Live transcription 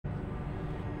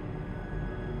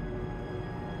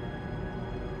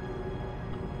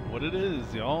what it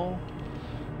is, y'all.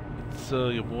 It's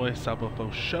your boy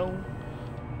Sabafo Show,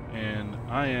 and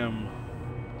I'm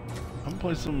gonna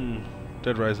play some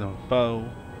Dead Rising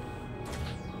 4,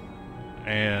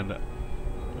 and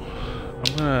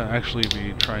I'm gonna actually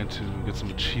be trying to get some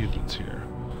achievements here,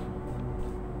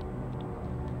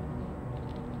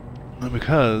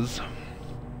 because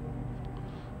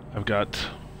I've got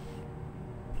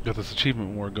this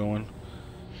achievement war going,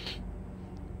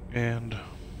 and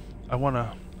I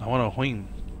wanna win.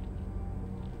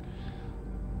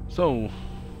 So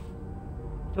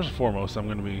first and foremost, I'm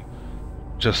gonna be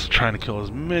just trying to kill as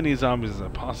many zombies as I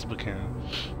possibly can.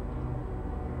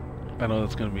 I know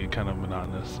that's gonna be kind of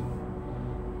monotonous and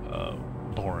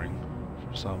boring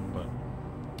for some, but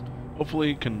hopefully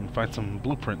you can find some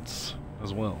blueprints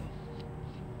as well.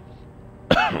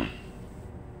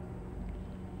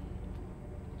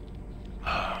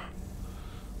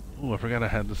 Ooh, I forgot I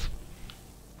had this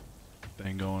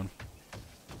thing going.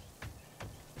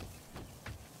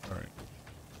 Alright.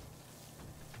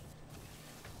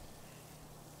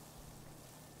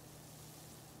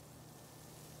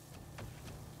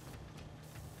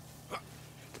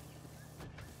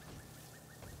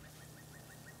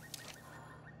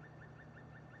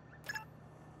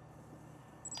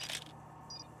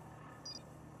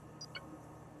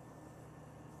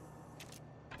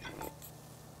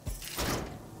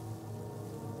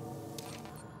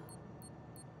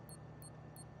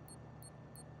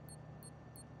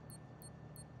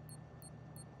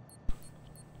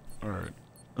 Alright,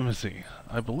 let me see.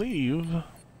 I believe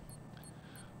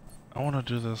I want to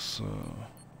do this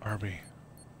RB.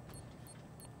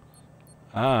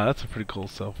 Ah, that's a pretty cool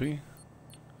selfie.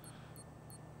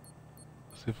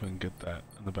 Let's see if we can get that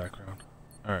in the background.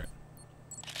 Alright.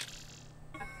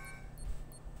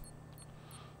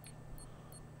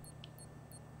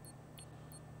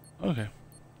 Okay.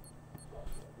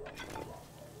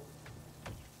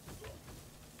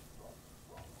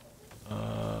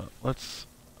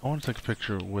 I want to take a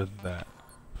picture with that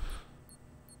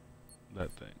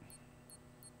thing.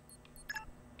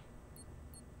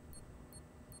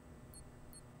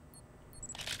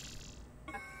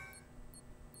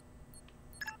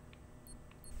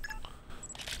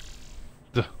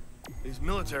 Duh. These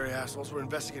military assholes were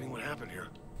investigating what happened here.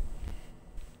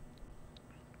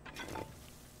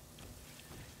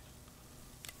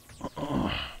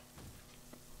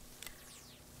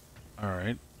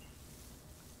 Alright.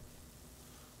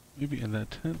 Maybe in that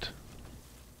tent.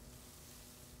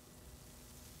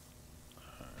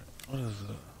 Alright, what is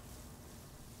it?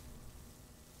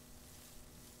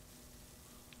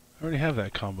 I already have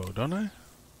that combo, don't I?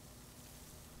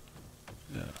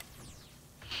 Yeah.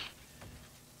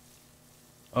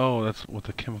 Oh, that's with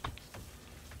the chemical.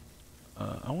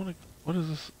 I wanna... What is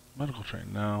this? Medical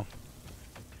train? No.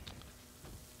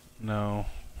 No.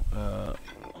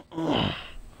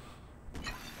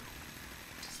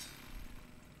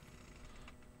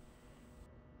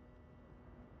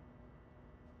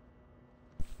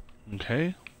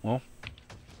 Okay, well,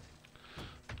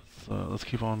 let's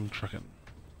keep on trucking.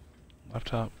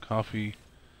 Laptop, coffee,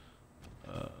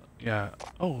 yeah.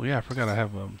 Oh yeah, I forgot I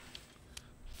have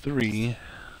 3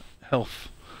 health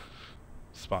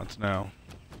spots now.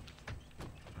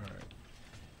 Alright.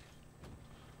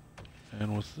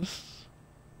 And what's this?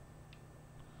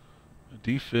 A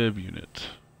defib unit.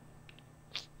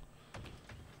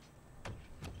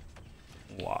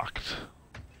 Locked.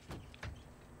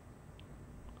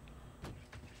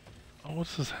 Oh,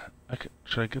 what's this?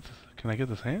 Should I get this? Can I get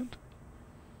this hand?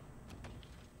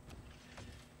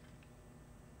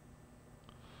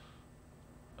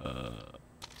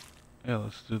 Yeah,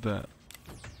 let's do that.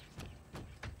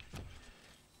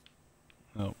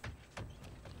 No.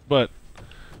 But,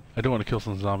 I do want to kill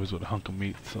some zombies with a hunk of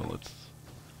meat, so let's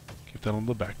keep that on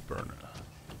the back burner.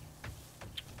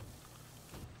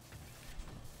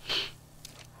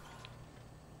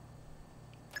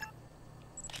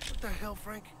 What the hell,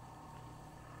 Frank?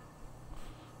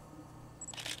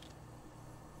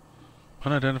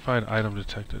 Unidentified item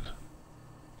detected.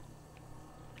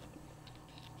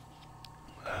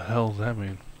 What the hell does that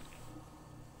mean?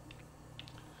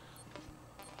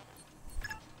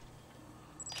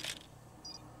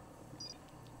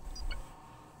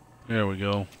 There we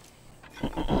go.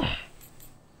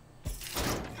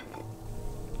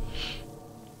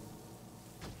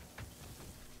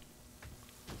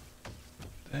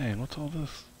 Dang, what's all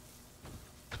this?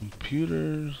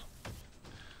 Computers.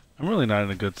 I'm really not in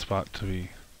a good spot to be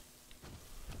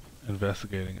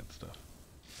investigating and stuff.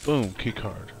 Boom, key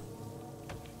card.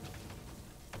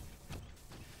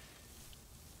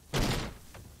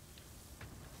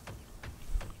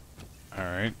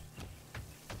 Alright.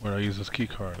 Where I use this key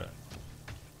card at.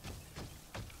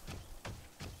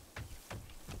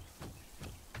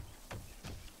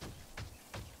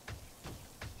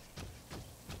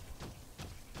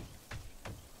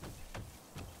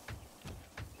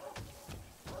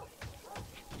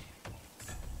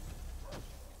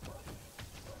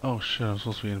 Oh shit, I'm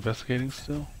supposed to be investigating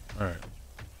still? Alright.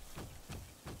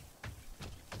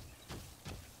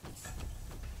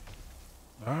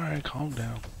 Alright, calm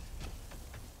down.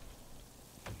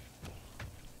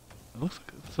 It looks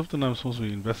like it's something I'm supposed to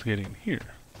be investigating here.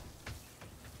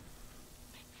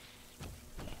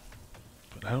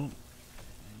 But I don't...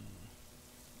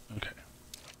 Okay.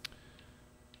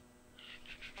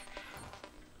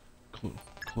 Clue.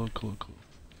 Clue.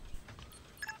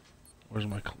 Where's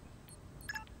my clue?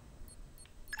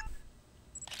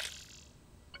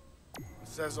 It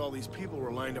says all these people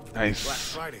were lined up for the Nice. Black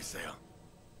Friday sale.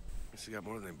 Guess you got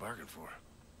more than they bargained for.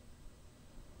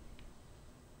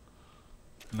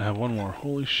 And I have one more.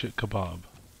 Holy shit, kebab.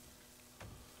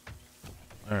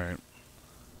 Alright.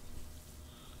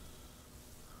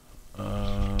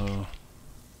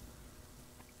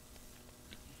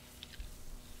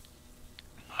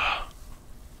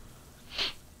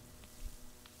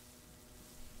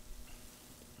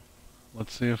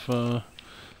 Let's see if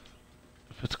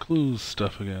it's clues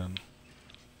stuff again.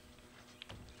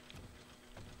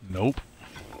 Nope.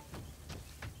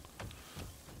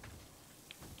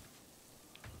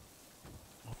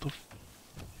 What the f—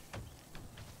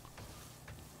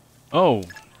 oh,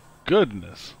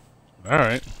 goodness.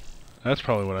 Alright. That's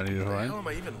probably what I need to What the find. hell am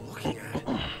I even looking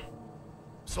at?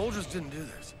 Soldiers didn't do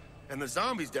this. And the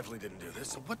zombies definitely didn't do this,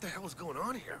 so what the hell is going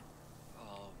on here?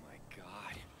 Oh my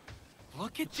god.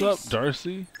 Look at What's this. up,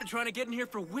 Darcy? I've been trying to get in here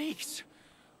for weeks.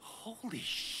 Holy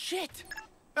shit.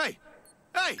 Hey!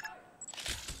 Hey!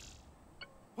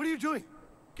 What are you doing?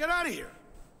 Get out of here!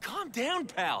 Calm down,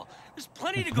 pal. There's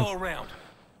plenty to go around.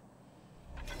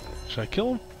 Should I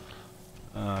kill him?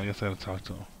 I guess I gotta talk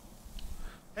to him.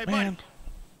 Hey, Man. buddy!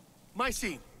 My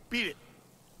scene. Beat it.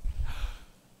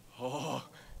 Oh,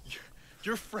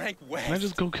 you're Frank West. Can I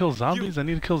just go kill zombies? I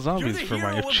need to kill You're zombies the for my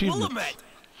hero of achievements. Willamette.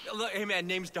 Look, hey man,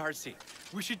 name's Darcy.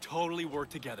 We should totally work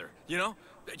together. You know,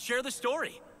 share the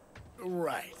story.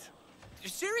 Right.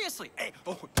 Seriously. Hey.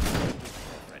 Oh.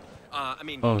 I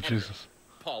mean. Oh, editor, Jesus.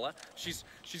 Paula. She's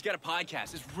got a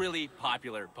podcast. It's really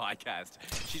popular podcast.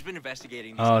 She's been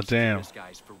investigating these Oh, mysterious damn.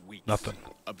 guys for weeks. Nothing.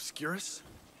 Obscurus?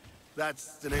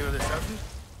 That's the name of this outfit?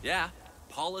 Yeah,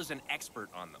 Paula's an expert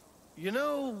on them. You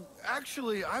know,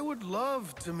 actually, I would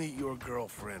love to meet your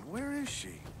girlfriend. Where is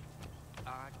she?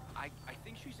 I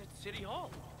think she's at City Hall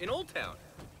in Old Town.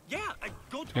 Yeah,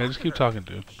 go talk Yeah, just to keep her. talking,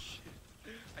 dude.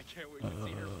 I can't wait to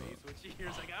see her face when she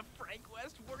hears I got Frank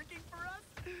West working for us.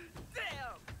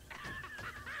 Damn.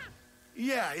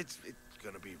 Yeah, it's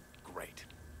gonna be great.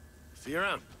 See you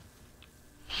around.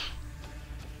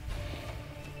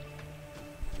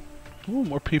 Ooh,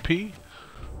 more PP.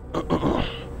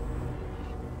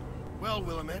 Well,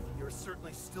 Willamette, you're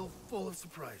certainly still full of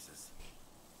surprises.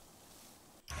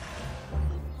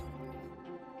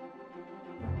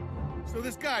 So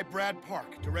this guy, Brad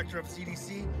Park, director of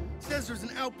CDC, says there's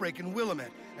an outbreak in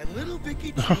Willamette, and little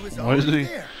Vicky Chu is Why always is he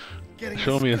there, getting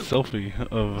Show the me a scoop. selfie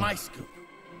of My scoop.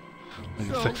 like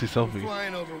a So, sexy we're selfie.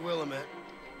 flying over Willamette.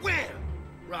 Wham!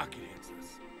 Rocket hits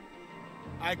us.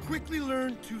 I quickly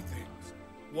learned two things.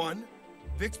 One,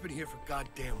 Vic's been here for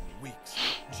goddamn weeks.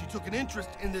 And she took an interest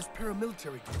in this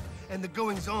paramilitary group and the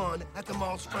goings-on at the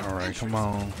mall's front All right, entrance. come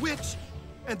on. Which,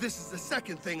 and this is the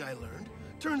second thing I learned,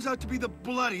 turns out to be the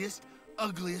bloodiest,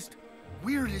 ugliest,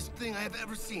 weirdest thing I have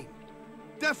ever seen.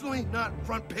 Definitely not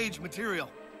front-page material,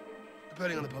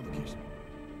 depending on the publication.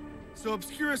 So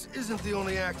Obscurus isn't the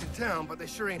only act in town, but they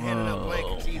sure ain't handing out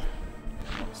blankets either.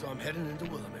 So I'm heading into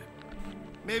Willamette.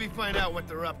 Maybe find out what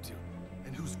they're up to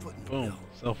and who's footing the Boom,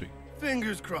 bill. selfie.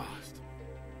 Fingers crossed.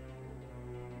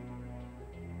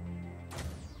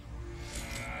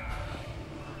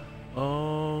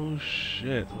 Oh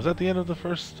shit! Was that the end of the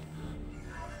first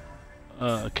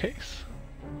case?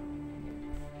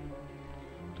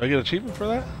 Do I get achievement for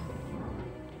that?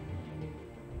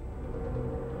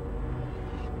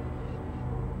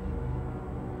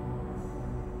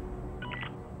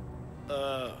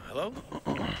 Hello?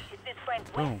 Is this Frank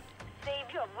West, Boom.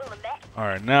 savior of Willamette? All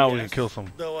right, now we can Yes. kill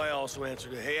some Though I also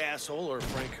answered a hey asshole or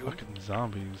Frank who. fucking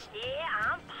zombies. Yeah,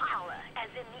 I'm Paula, as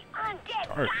in the undead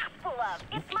Dark. gospel of.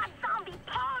 It's my zombie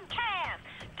podcast.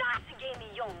 Darcy gave me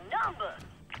your number.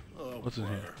 Oh, What's in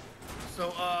here? brother.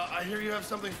 So, I hear you have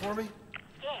something for me?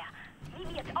 Yeah, meet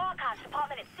me at the archives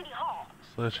department at City Hall.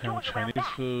 Sledgehammer, George around Chinese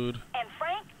back. food, And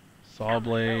Frank, saw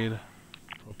blade,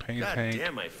 A paint God tank.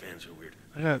 damn, my fans are weird.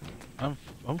 I'm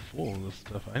full of this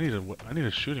stuff. I need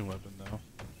a shooting weapon now.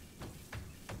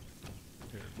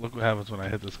 Here, look what happens when I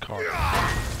hit this car.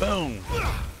 Boom!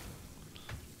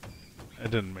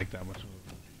 It didn't make that much of a...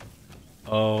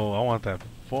 Oh, I want that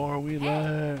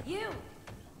four-wheeler. Hey, you!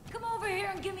 Come over here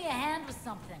and give me a hand with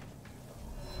something.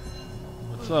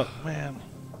 What's up, man?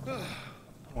 I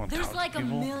wanna There's talk like to a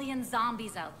people. million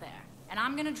zombies out there, and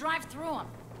I'm gonna drive through them.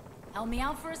 Help me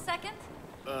out for a second?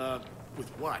 With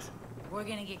what? We're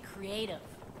gonna get creative.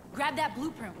 Grab that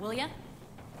blueprint, will ya?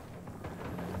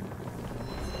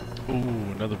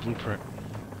 Ooh, another blueprint.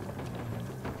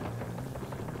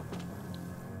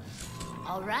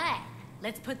 All right,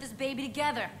 let's put this baby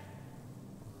together.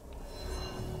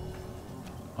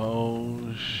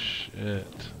 Oh,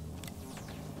 shit.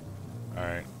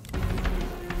 Alright.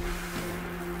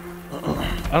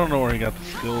 I don't know where he got the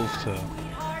skills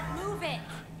Sweetheart, move it.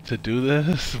 to do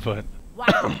this, but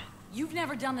Wow, you've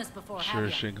never done this before, sure have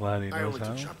you? shit glad he I knows only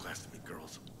how. took shot class to meet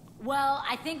girls. Well,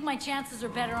 I think my chances are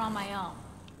better on my own.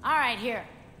 All right, here,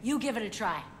 you give it a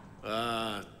try.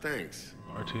 Thanks.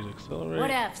 RT to accelerate. What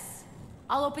ifs?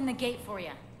 I'll open the gate for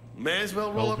you. May as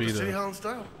well roll up to Velveeta. City Hall in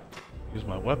style. Use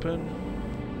my weapon.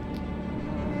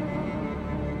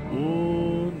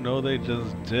 Ooh, no, they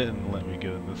just didn't let me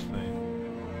get in this thing.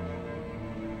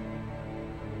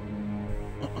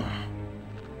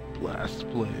 Blast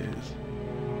blaze.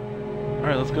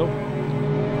 Alright, let's go.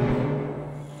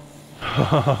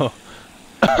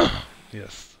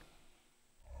 Yes.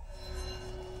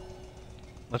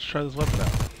 Let's try this weapon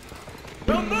out.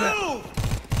 Don't move!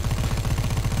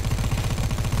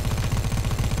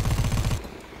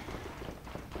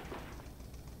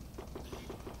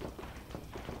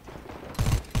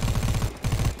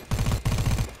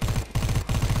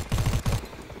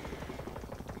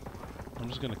 I'm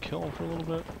just gonna kill him for a little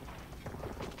bit.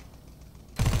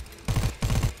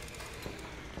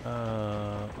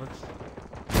 Let's...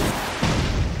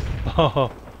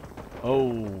 Oh! Oh!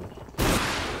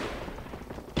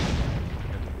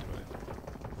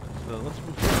 Let's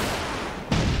move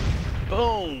forward.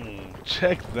 Boom!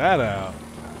 Check that out.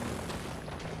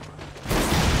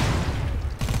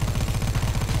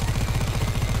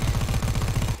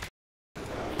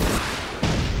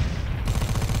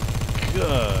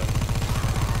 Good.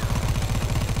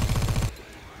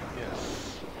 Yes.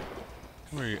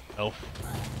 Come here, you elf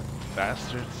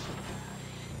bastards.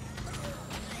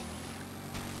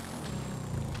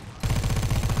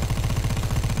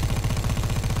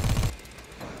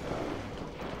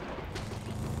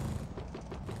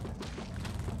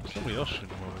 Somebody else shooting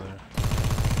him over there.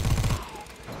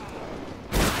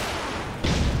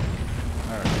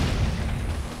 Alright.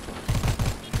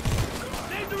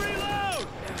 Need to reload!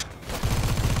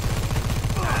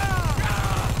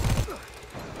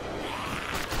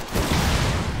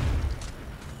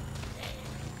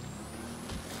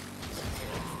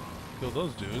 Kill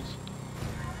those dudes.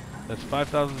 That's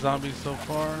 5,000 zombies so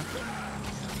far.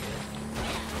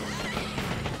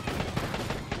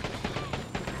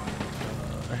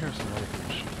 I hear some other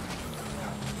shit.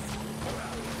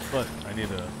 But I need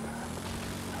to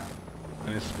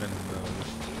spend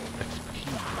this XP.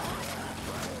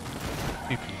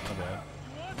 AP, my bad.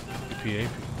 AP.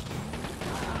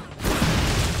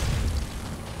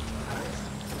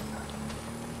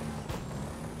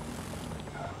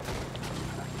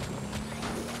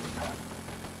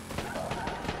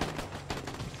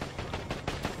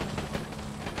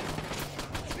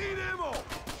 Need ammo!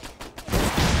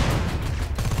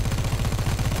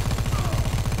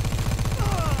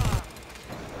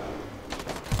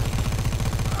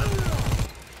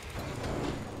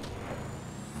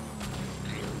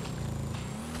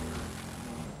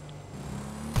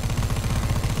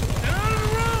 Get out of the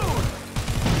road!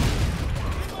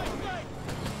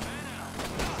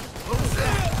 Who's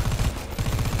that?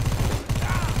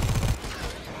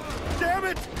 Damn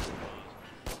it!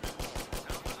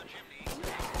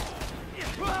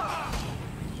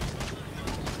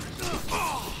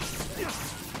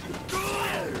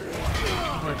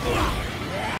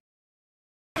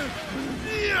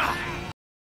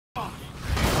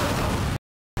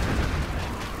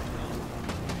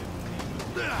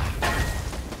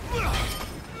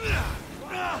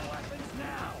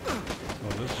 Oh,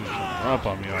 this dude's running up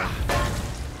on me already.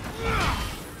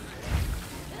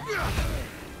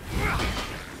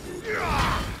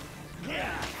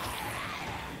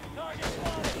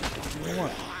 What do you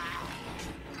want?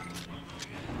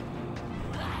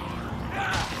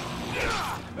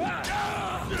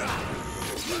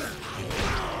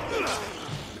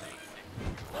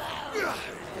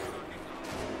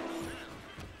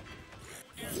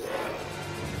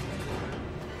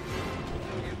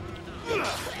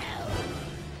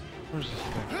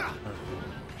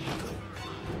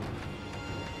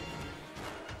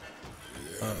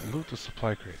 Loot the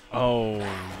supply crate. Oh,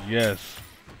 yes.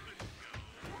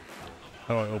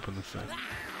 How do I open this thing?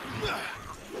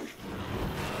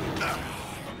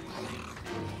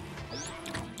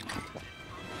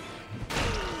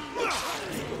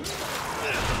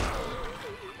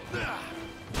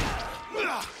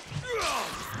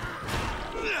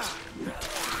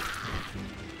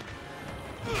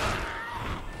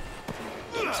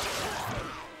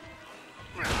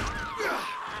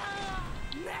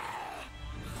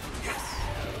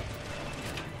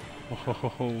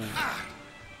 Oh,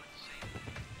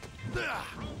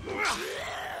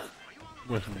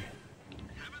 with me.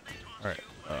 Alright,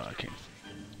 I can't see.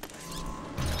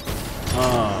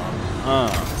 Oh,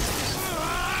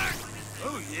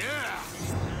 yeah!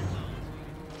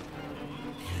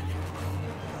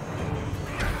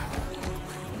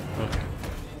 Okay.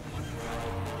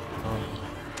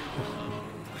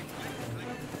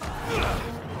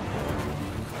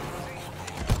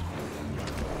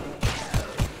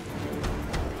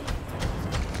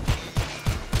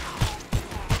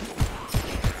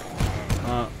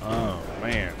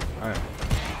 Man,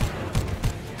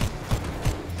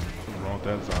 something wrong with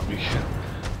that zombie.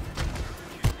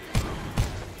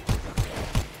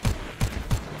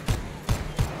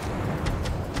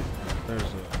 There's a...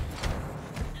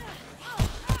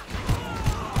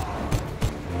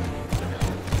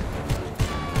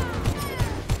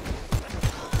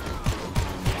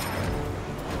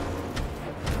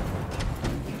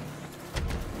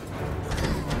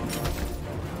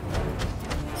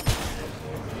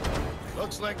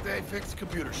 Looks like they fixed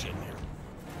computer shit in here.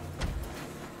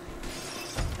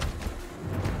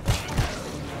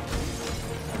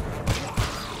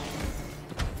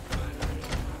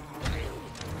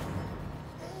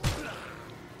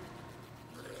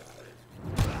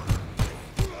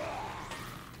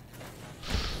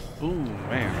 Ooh,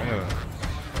 man,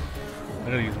 I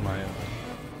gotta use my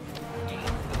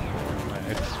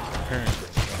experience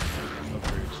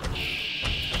upgrades.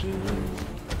 Shit.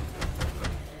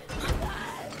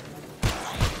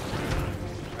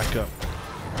 Back up.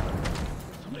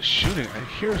 Somebody's shooting. I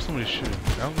hear somebody shooting.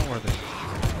 I don't know where they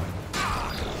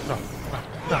are. No, no,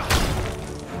 no.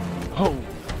 Oh!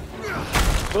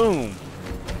 Boom!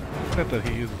 Not that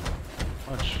he uses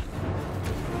much.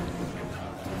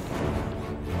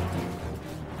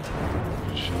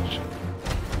 Shit.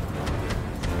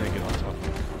 I gotta get on top of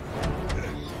it.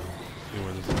 See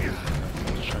where this is.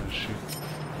 I'm just trying to shoot.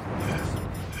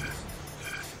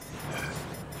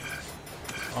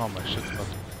 Oh, my shit's about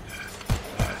to...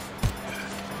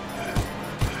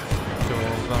 Kill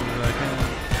all the zombies that I can.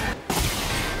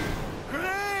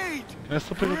 Grenade! Can I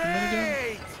still pick up the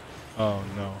minigun? Oh,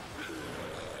 no.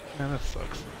 Man, that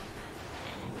sucks.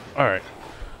 Alright.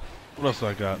 What else do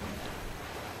I got?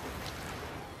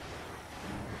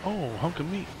 Oh, hunk of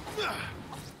meat. Let's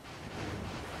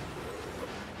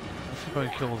see if I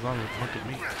can kill a zombie with a hunk of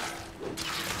meat.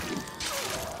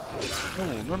 Oh,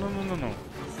 no.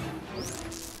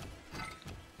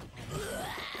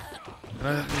 And I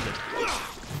didn't need it.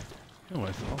 Kill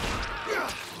myself.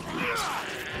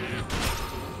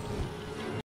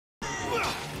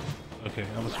 Okay,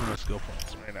 I'm gonna swing my skill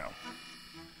points right now.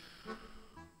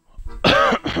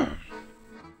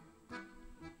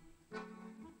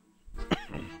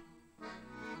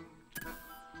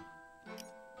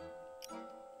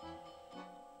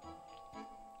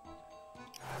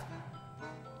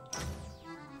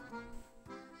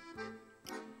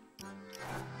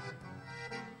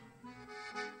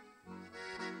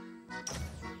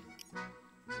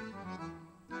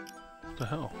 What the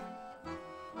hell?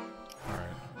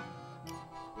 Alright.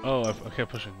 Oh, I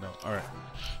kept pushing. No. Alright.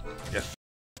 Yes.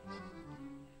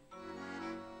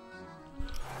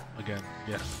 Again.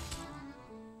 Yes.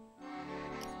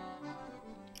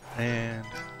 And...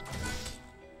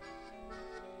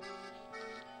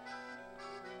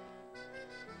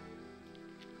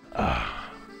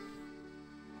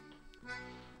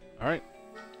 Alright.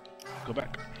 Go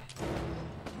back.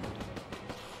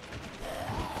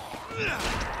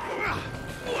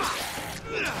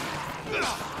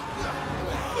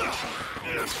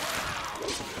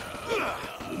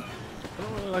 I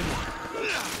don't really like it.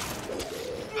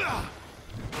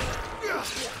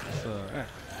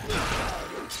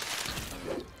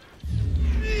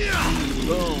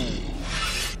 Boom.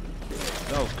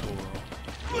 That was cool though.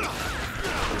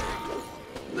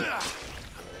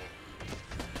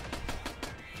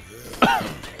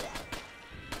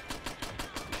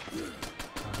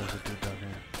 There's a dude down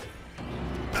here.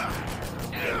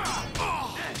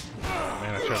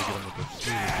 Man, I tried to get him with the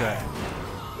sweet attack.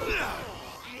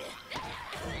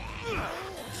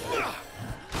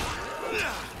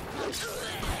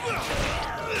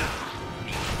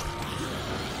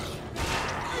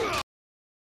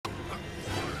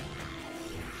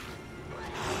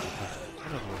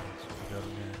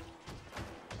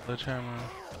 Sledgehammer.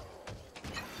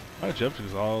 My objective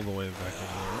is all the way back over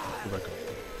there. Let's go back up.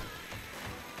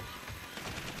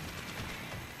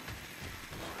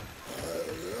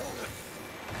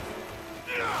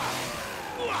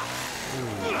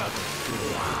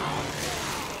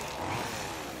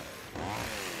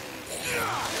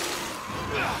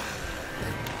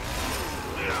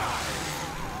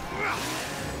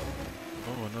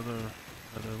 Oh, another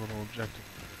little objective.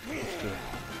 Let's do it.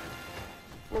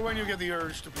 Or when you get the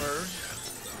urge to purge.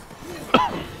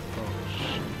 Oh,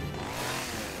 shit.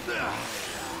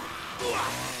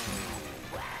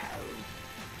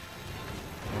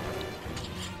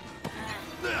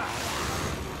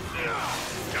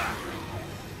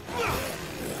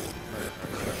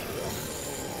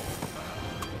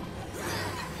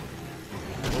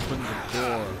 Open the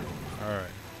door.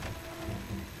 Alright.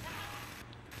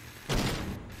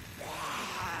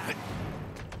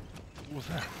 What was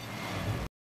that?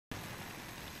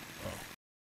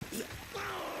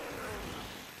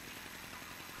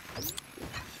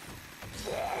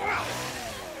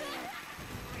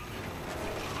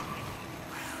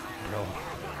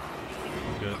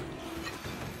 Good.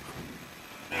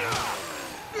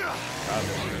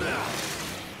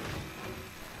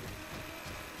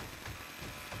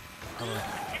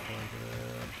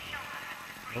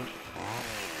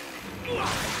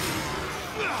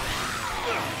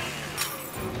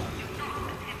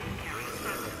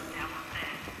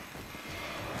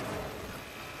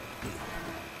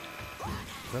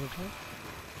 Is that okay?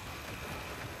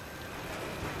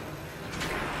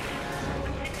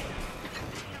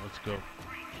 Let's go.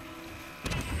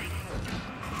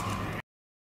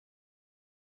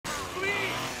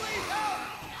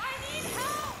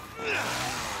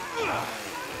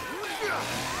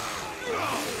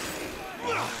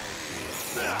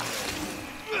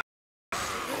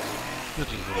 This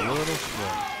is a little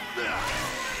slow.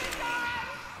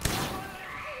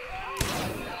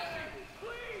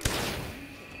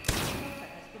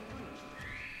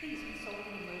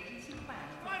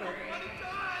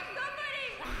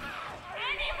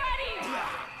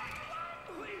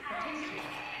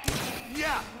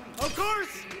 Yeah, of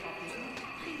course!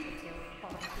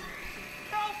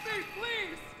 Help me,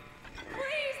 please!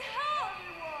 Please help!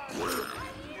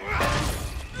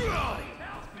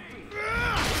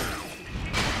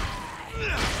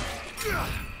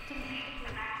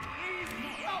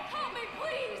 Help me,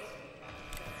 please!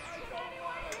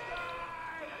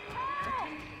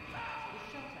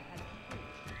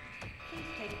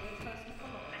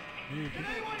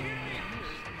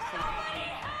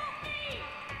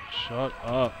 Shut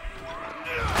up.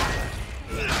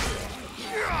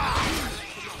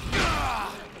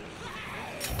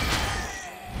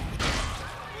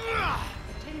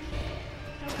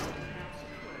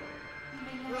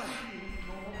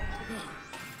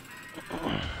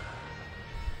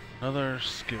 Another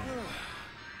skill.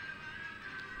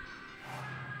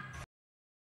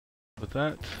 With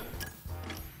that,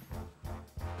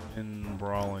 in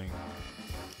brawling.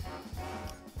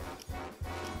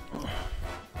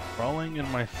 Brawling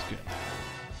in my skin.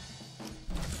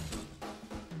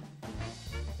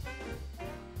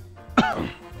 I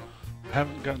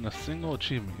haven't gotten a single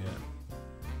achievement yet.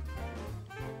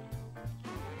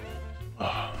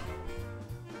 Ugh.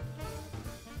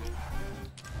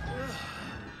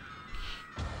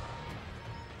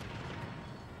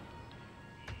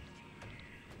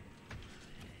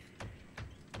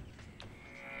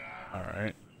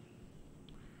 Alright.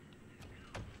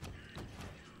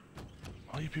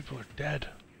 All you people are dead.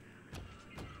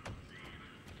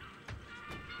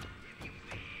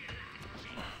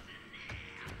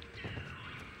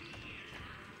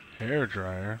 Hair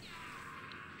dryer.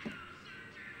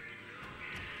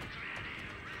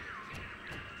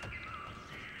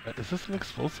 Is this an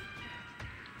explosive?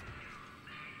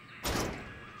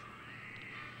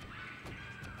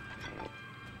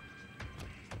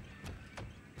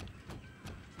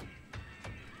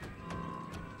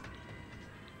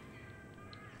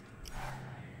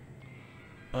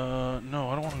 No,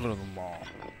 I don't want to go to the mall.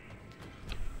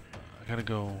 I gotta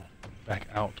go back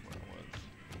out where I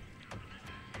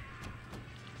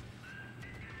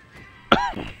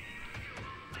was.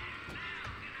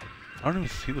 I don't even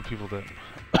see the people that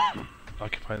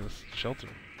occupy this shelter.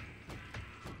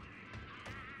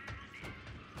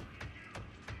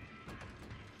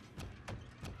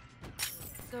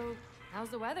 So, how's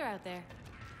the weather out there?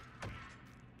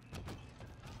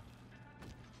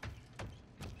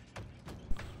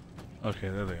 Okay,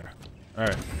 there they are.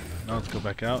 Alright, now let's go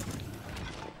back out.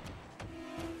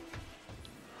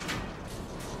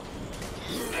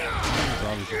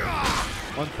 Zombies.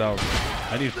 1,000.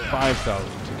 I need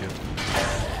 5,000 to get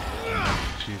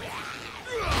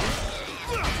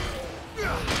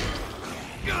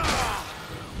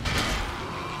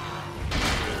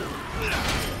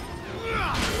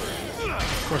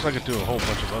course, I could do a whole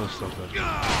bunch of other stuff that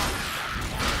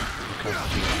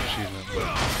constitute an achievement, but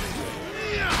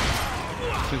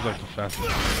it seems like the fastest way,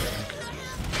 I think.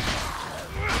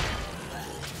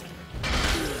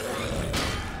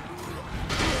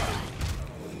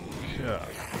 Yeah.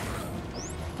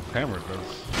 Hammer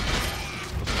does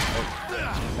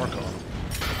some work on him.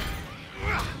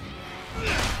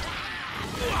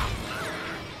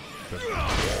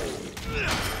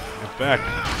 Get back.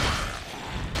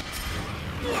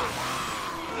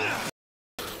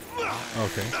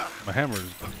 Okay, my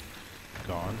hammer's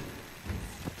gone.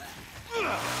 Ooh,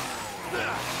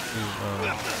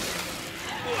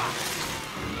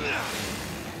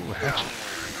 a hatchet.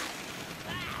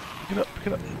 Pick it up, pick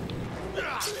it up.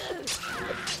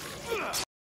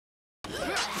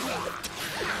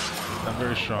 I'm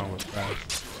very strong with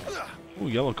fast. Ooh,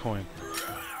 yellow coin.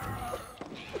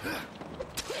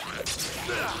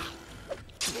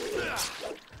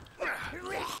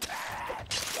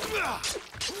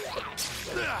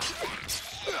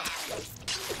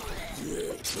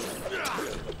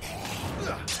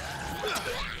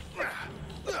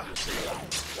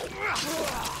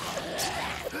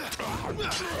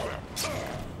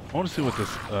 I want to see what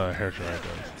this hair dryer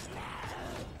does.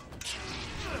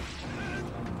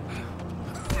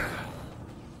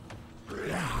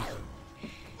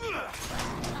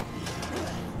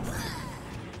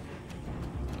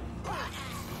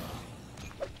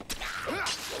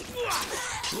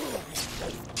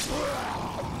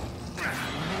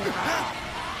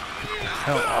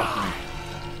 Hell off me.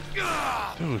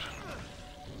 Dude.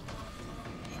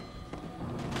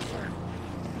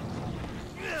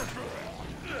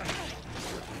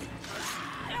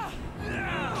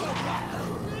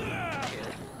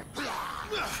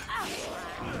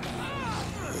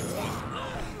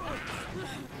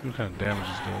 See what kind of damage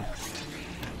this does.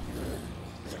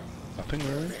 Nothing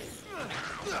really?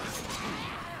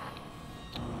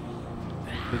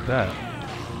 Did that.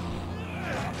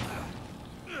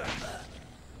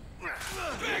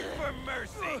 Beg for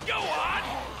mercy! Go on!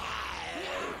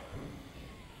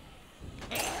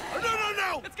 Oh, no, no,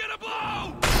 no! It's gonna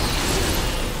blow!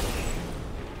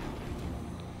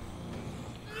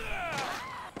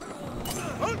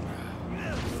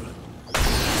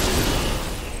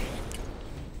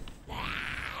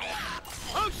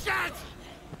 Oh, shit!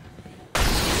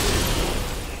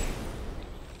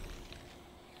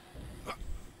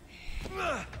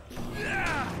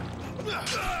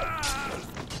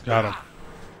 Got him.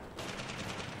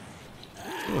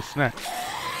 Ooh, a snack.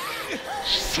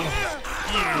 Son of a-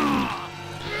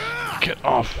 Get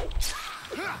off.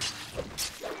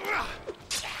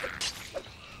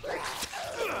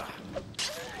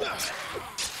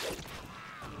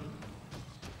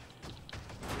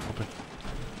 Open.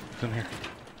 It's in here.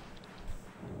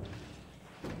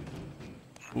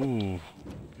 Ooh,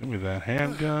 give me that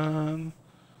handgun.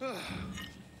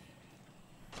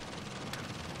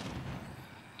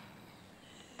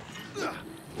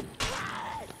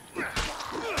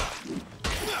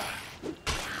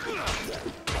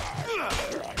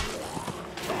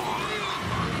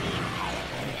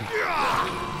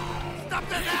 Stop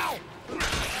that now!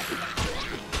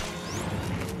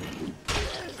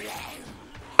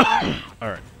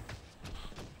 Alright.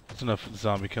 That's enough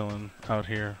zombie killing out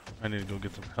here. I need to go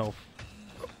get some health.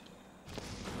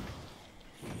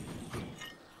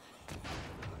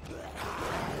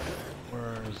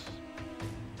 Where's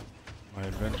my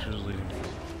adventures leading me?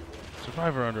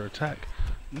 Survivor under attack.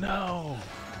 No!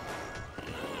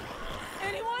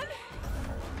 Anyone?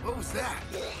 What was that?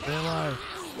 Stay alive.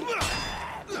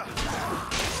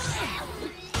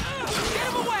 Get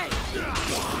him away!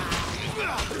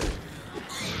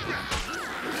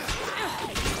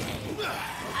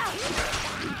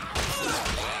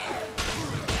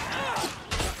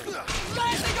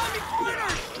 Guys, they got me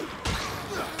cornered!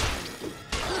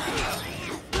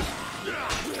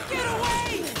 Get away!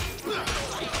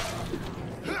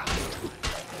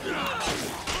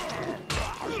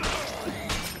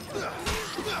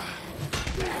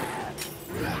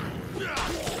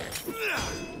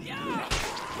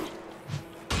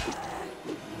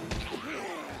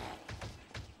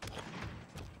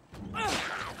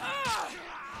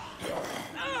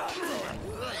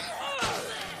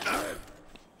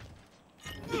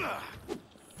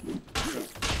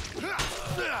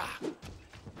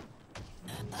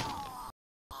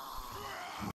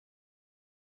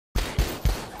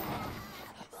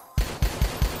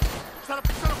 Shut up,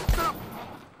 shut up, shut up!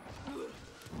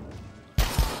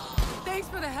 Thanks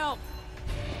for the help.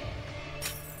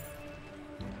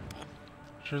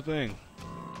 Sure thing.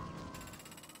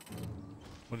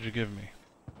 What did you give me?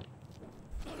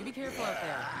 You be careful out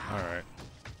there. Alright.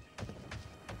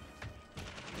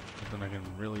 something I can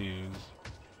really use.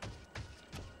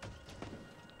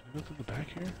 Can I go through the back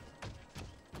here?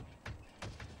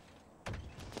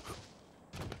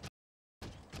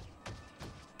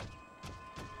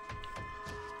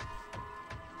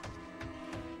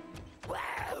 A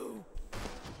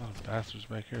lot of bastards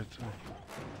back here too.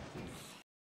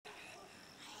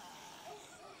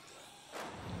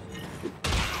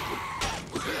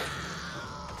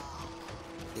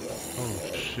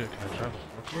 Oh shit, can I drive the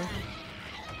forklift?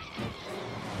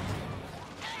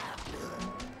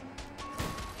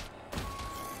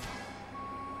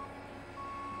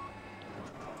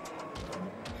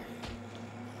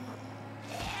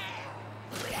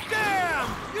 Damn!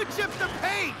 You chipped the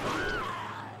paint!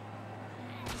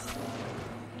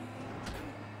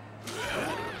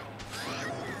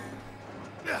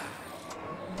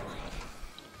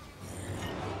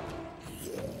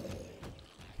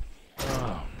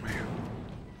 Oh man.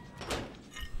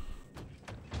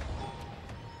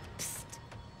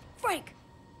 Frank,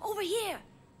 over here.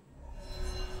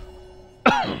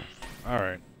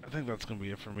 Alright, I think that's gonna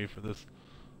be it for me for this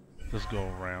go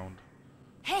around.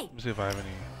 Hey, Let me see if I have any.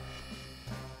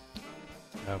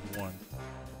 I have one.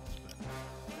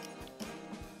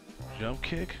 Jump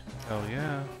kick? Hell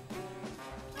yeah.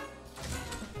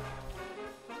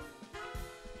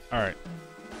 Alright.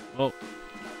 Well,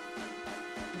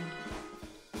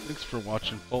 thanks for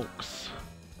watching, folks.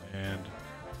 And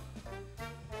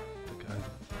the guys.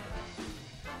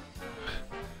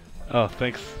 Oh,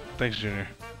 thanks, Junior.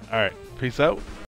 Alright, peace out.